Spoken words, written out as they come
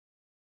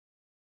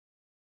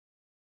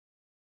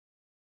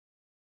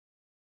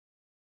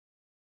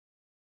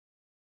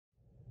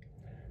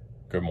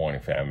Good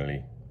morning,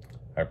 family.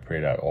 I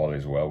pray that all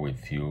is well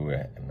with you,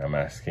 and I'm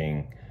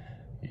asking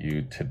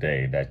you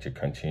today that you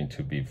continue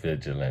to be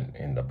vigilant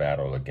in the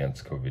battle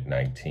against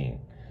COVID-19.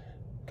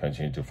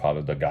 Continue to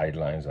follow the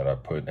guidelines that are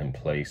put in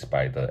place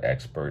by the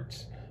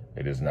experts.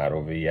 It is not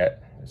over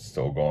yet. It's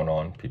still going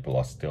on. People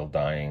are still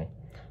dying.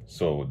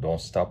 So don't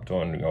stop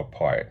doing your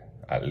part,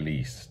 at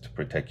least to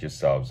protect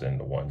yourselves and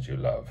the ones you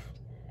love.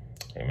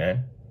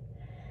 Amen.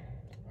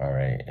 All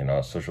right, in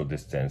our social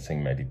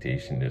distancing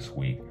meditation this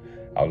week,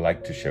 I would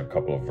like to share a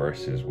couple of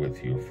verses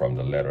with you from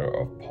the letter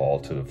of Paul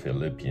to the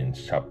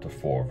Philippians, chapter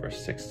 4,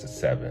 verse 6 to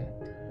 7.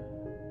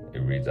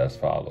 It reads as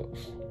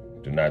follows: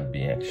 Do not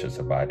be anxious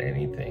about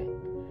anything,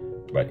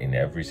 but in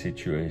every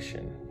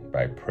situation,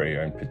 by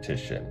prayer and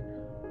petition,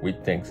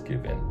 with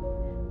thanksgiving,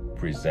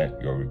 present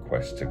your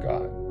requests to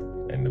God,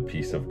 and the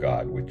peace of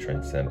God, which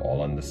transcends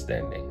all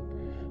understanding,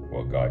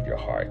 will guard your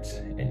hearts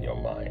and your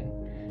mind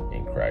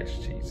in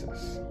Christ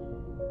Jesus.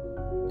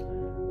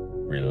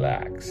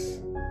 Relax.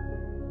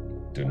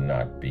 Do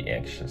not be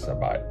anxious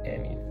about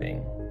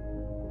anything.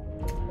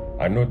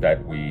 I know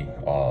that we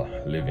are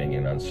living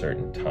in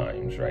uncertain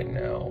times right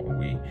now.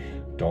 We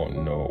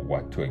don't know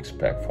what to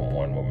expect from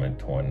one moment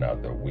to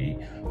another. We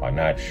are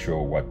not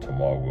sure what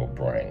tomorrow will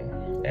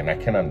bring. And I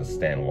can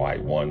understand why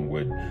one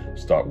would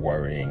start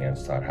worrying and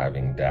start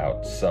having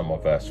doubts. Some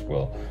of us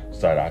will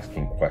start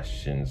asking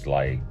questions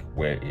like,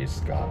 where is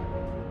God?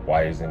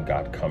 Why isn't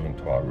God coming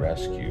to our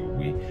rescue?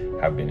 We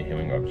have been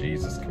hearing of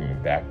Jesus coming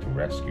back to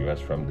rescue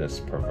us from this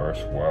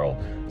perverse world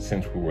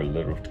since we were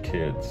little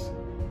kids.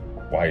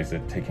 Why is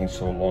it taking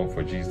so long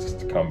for Jesus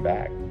to come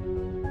back?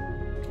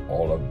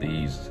 All of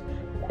these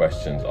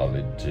questions are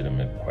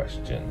legitimate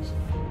questions,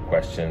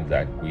 questions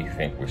that we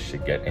think we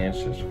should get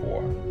answers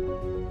for.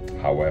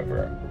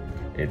 However,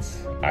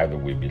 it's either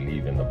we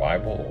believe in the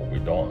Bible or we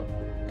don't.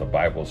 The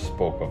Bible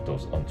spoke of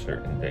those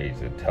uncertain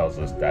days. It tells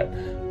us that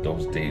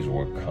those days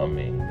were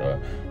coming.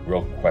 The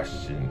real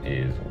question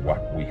is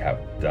what we have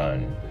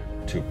done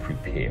to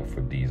prepare for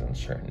these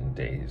uncertain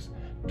days.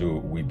 Do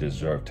we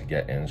deserve to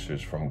get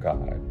answers from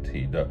God?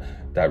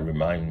 That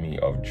remind me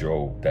of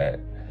Job,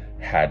 that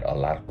had a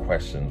lot of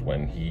questions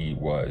when he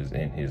was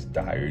in his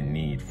dire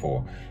need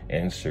for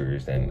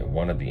answers. And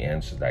one of the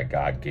answers that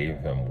God gave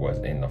him was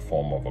in the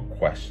form of a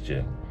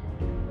question.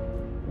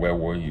 Where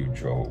were you,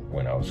 Job,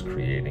 when I was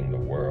creating the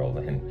world?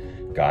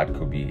 And God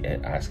could be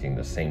asking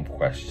the same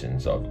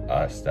questions of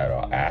us that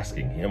are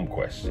asking him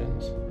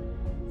questions,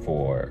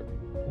 for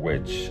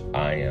which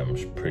I am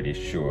pretty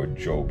sure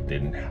Job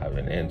didn't have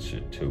an answer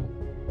to.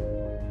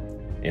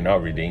 In our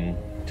reading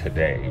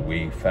today,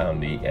 we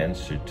found the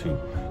answer to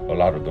a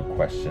lot of the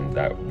questions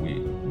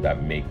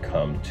that may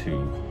come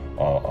to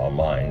our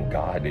mind.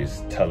 God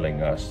is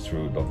telling us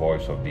through the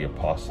voice of the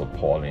Apostle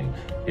Paul in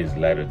his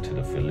letter to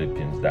the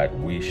Philippians that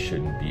we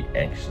shouldn't be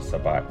anxious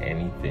about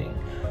anything.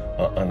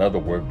 In other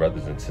words,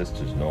 brothers and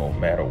sisters, no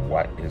matter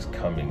what is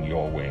coming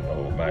your way,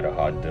 no matter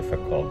how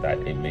difficult that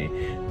it may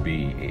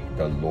be,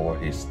 the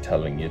Lord is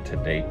telling you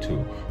today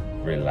to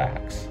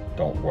relax.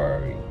 Don't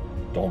worry.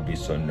 Don't be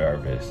so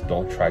nervous.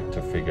 Don't try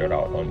to figure it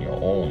out on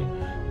your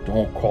own.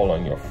 Don't call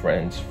on your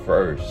friends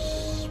first,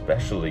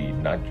 especially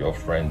not your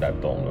friend that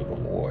don't know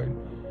the Lord.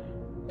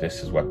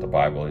 This is what the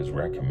Bible is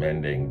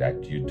recommending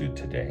that you do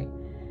today.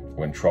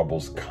 When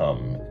troubles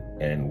come,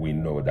 and we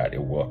know that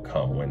it will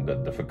come, when the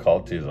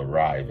difficulties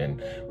arrive,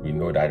 and we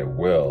know that it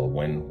will,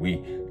 when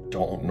we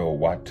don't know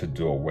what to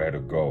do or where to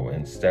go,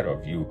 instead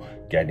of you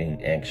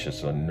getting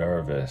anxious or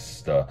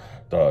nervous, the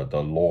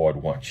Lord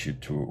wants you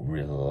to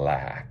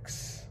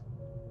relax.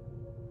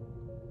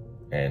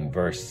 And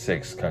verse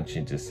 6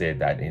 continues to say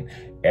that in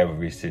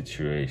every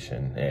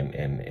situation,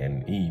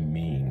 and he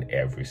mean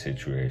every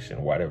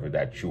situation, whatever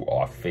that you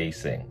are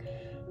facing,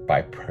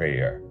 by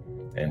prayer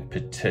and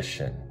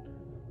petition,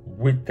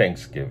 with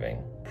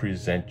thanksgiving,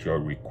 present your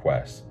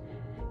requests,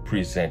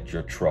 present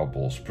your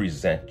troubles,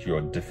 present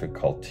your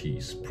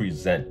difficulties,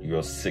 present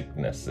your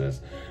sicknesses,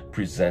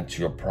 present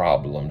your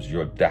problems,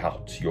 your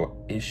doubts, your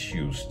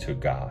issues to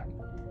God.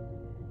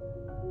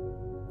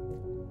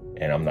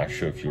 And I'm not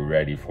sure if you're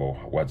ready for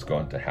what's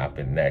going to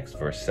happen next.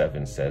 Verse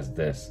 7 says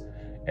this: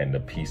 and the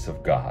peace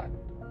of God,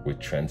 which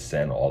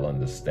transcends all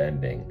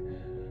understanding.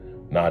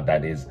 Now,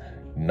 that is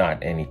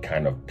not any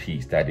kind of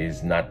peace. That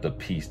is not the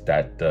peace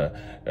that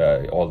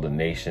all the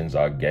nations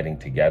are getting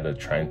together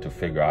trying to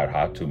figure out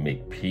how to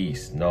make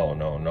peace. No.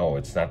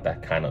 It's not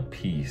that kind of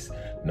peace.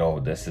 No,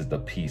 this is the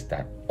peace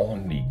that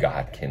only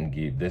God can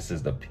give. This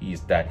is the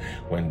peace that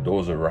when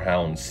those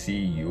around see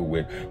you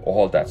with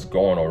all that's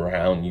going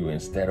around you,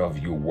 instead of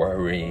you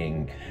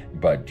worrying,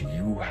 but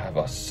you have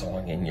a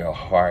song in your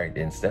heart,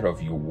 instead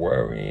of you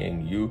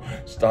worrying, you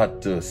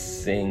start to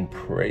sing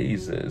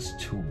praises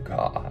to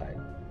God.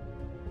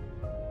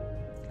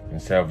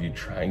 Instead of you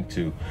trying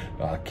to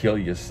kill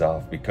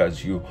yourself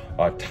because you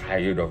are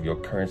tired of your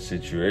current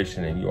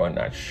situation and you are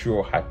not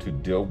sure how to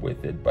deal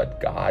with it, but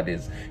God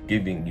is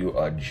giving you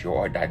a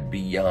joy that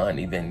beyond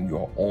even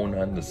your own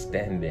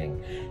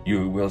understanding.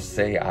 You will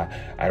say,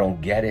 I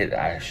don't get it.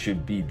 I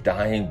should be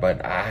dying,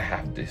 but I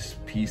have this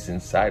peace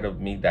inside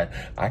of me that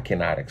I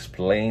cannot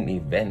explain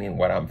even in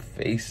what I'm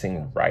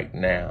facing right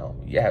now.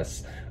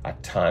 Yes,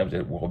 at times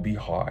it will be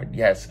hard.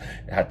 Yes,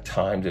 at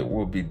times it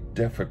will be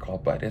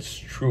difficult, but it's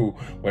true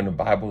when the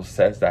Bible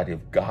says that if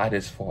God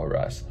is for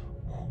us,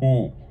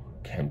 who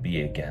can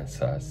be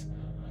against us?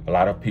 A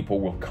lot of people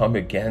will come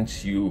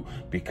against you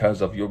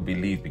because of your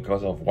belief,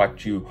 because of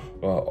what you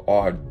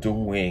are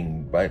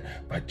doing. But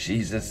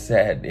Jesus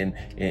said,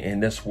 in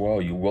this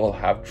world you will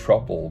have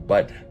trouble,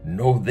 but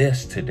know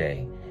this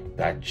today,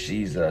 that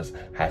Jesus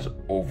has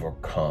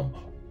overcome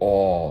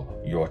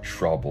all your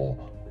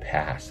trouble,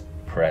 past,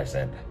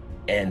 present,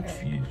 and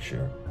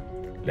future.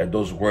 Let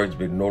those words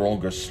be no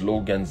longer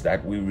slogans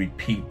that we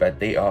repeat, but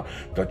they are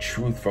the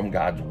truth from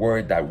God's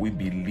word that we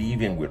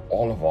believe in with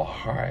all of our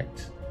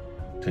heart.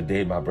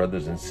 Today, my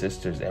brothers and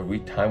sisters, every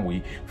time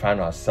we find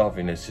ourselves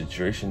in a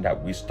situation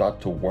that we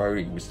start to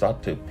worry, we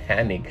start to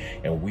panic,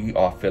 and we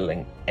are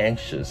feeling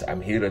anxious,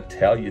 I'm here to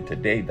tell you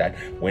today that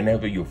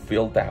whenever you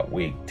feel that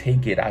way,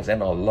 take it as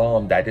an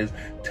alarm that is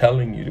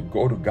telling you to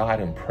go to God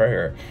in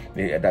prayer.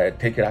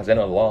 Take it as an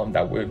alarm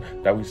that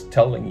was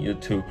telling you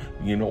to,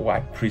 you know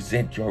what,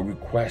 present your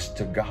request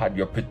to God,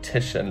 your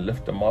petition,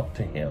 lift them up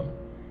to Him.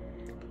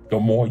 The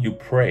more you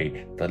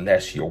pray, the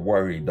less you're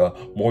worried. The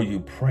more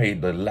you pray,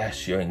 the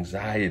less your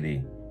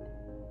anxiety.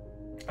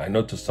 I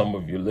know to some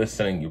of you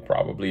listening, you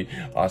probably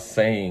are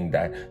saying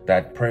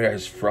that prayer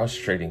is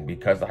frustrating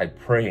because I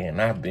pray and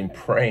I've been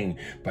praying,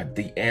 but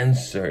the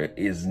answer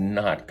is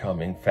not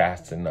coming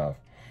fast enough.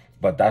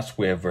 But that's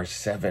where verse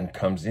 7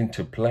 comes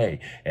into play.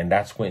 And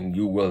that's when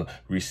you will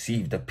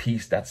receive the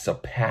peace that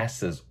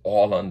surpasses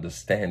all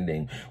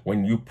understanding.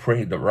 When you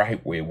pray the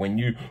right way, when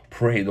you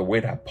pray the way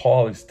that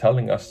Paul is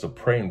telling us to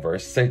pray in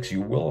verse 6,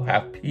 you will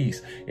have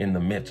peace in the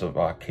midst of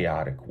our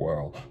chaotic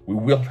world. We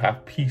will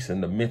have peace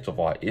in the midst of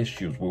our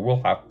issues. We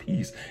will have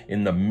peace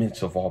in the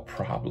midst of our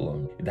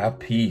problems. That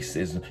peace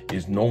is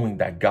knowing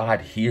that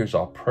God hears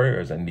our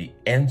prayers and the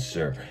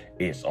answer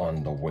is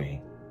on the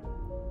way.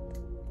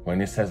 When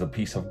it says the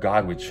peace of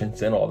God which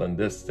transcends all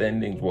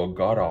understandings will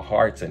guard our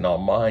hearts and our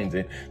minds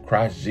in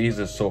Christ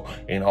Jesus. So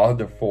in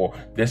order for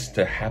this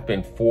to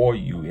happen for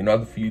you, in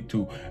order for you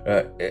to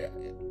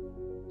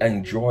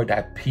enjoy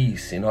that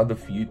peace, in order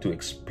for you to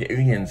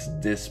experience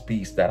this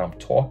peace that I'm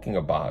talking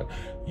about,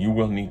 you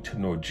will need to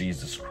know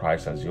Jesus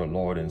Christ as your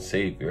Lord and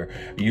Savior.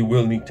 You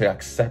will need to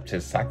accept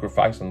His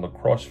sacrifice on the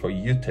cross for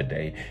you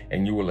today,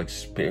 and you will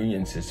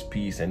experience His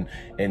peace and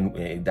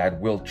that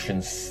will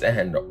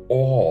transcend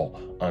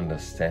all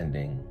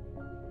understanding.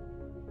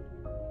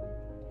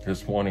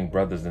 This morning,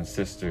 brothers and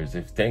sisters,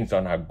 if things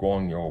are not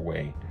going your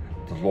way,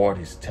 the Lord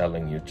is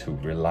telling you to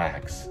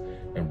relax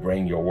and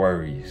bring your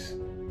worries,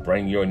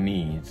 bring your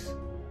needs,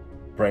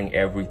 bring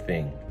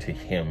everything to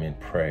Him in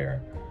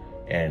prayer,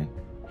 and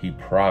He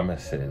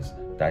promises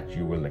that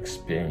you will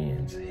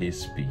experience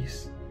His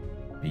peace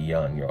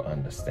beyond your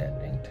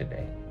understanding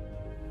today.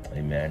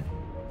 Amen.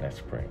 Let's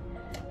pray.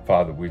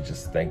 Father, we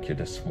just thank you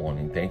this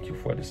morning. Thank you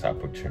for this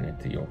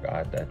opportunity, oh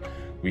God, that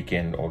we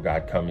can, oh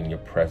God, come in your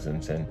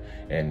presence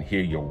and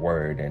hear your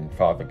word. And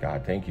Father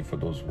God, thank you for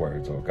those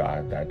words, oh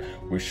God, that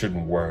we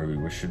shouldn't worry.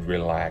 We should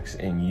relax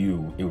in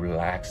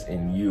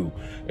you,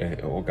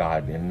 oh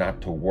God, and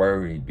not to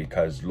worry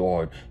because,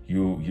 Lord,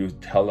 you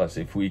tell us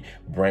if we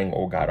bring,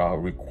 oh God, our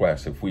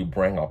requests, if we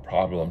bring our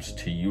problems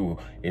to you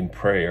in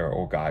prayer,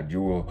 oh God,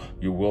 you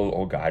will,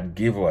 oh God,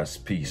 give us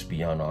peace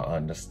beyond our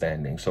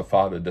understanding. So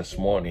Father, this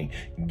morning,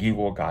 give,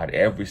 oh God,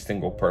 every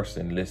single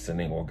person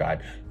listening, oh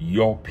God,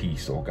 your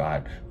peace, oh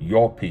God,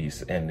 your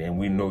peace. And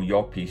we know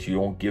your peace. You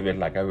don't give it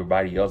like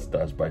everybody else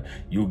does, but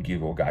you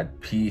give, oh God,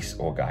 peace,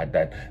 oh God,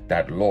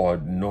 that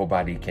Lord,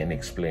 nobody can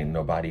explain,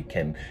 nobody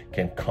can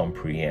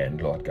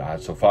comprehend, Lord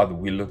God. So Father,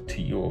 we look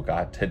to you, oh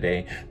God,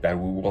 today, that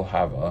we will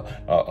have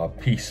a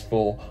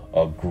peaceful,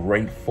 a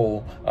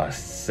grateful, a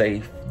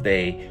safe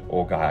day,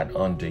 oh God,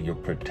 under your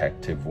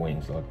protective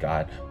wings, Lord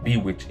God. Be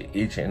with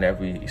each and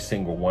every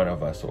single one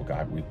of us, oh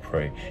God, we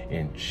pray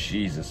in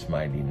Jesus'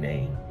 mighty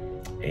name.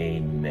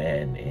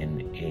 Amen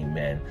and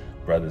amen.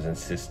 Brothers and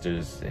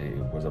sisters, it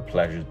was a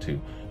pleasure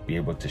to be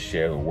able to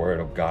share the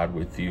word of God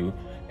with you.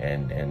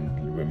 And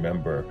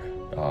remember,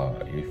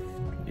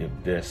 if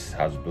this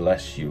has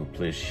blessed you,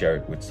 please share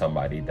it with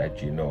somebody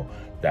that you know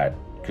that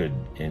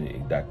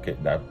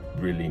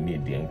really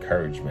need the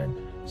encouragement.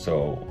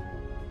 So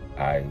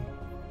I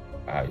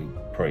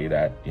pray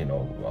that,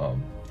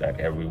 that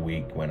every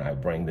week when I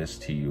bring this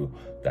to you,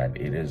 that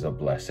it is a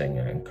blessing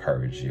and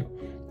encourage you.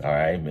 All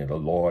right. May the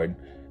Lord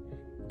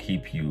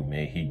keep you.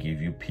 May He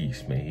give you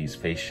peace. May His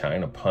face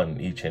shine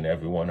upon each and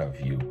every one of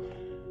you.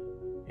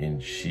 In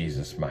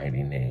Jesus'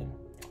 mighty name.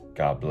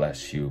 God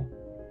bless you.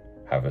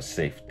 Have a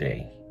safe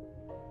day.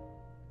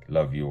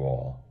 Love you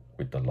all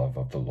with the love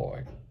of the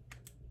Lord.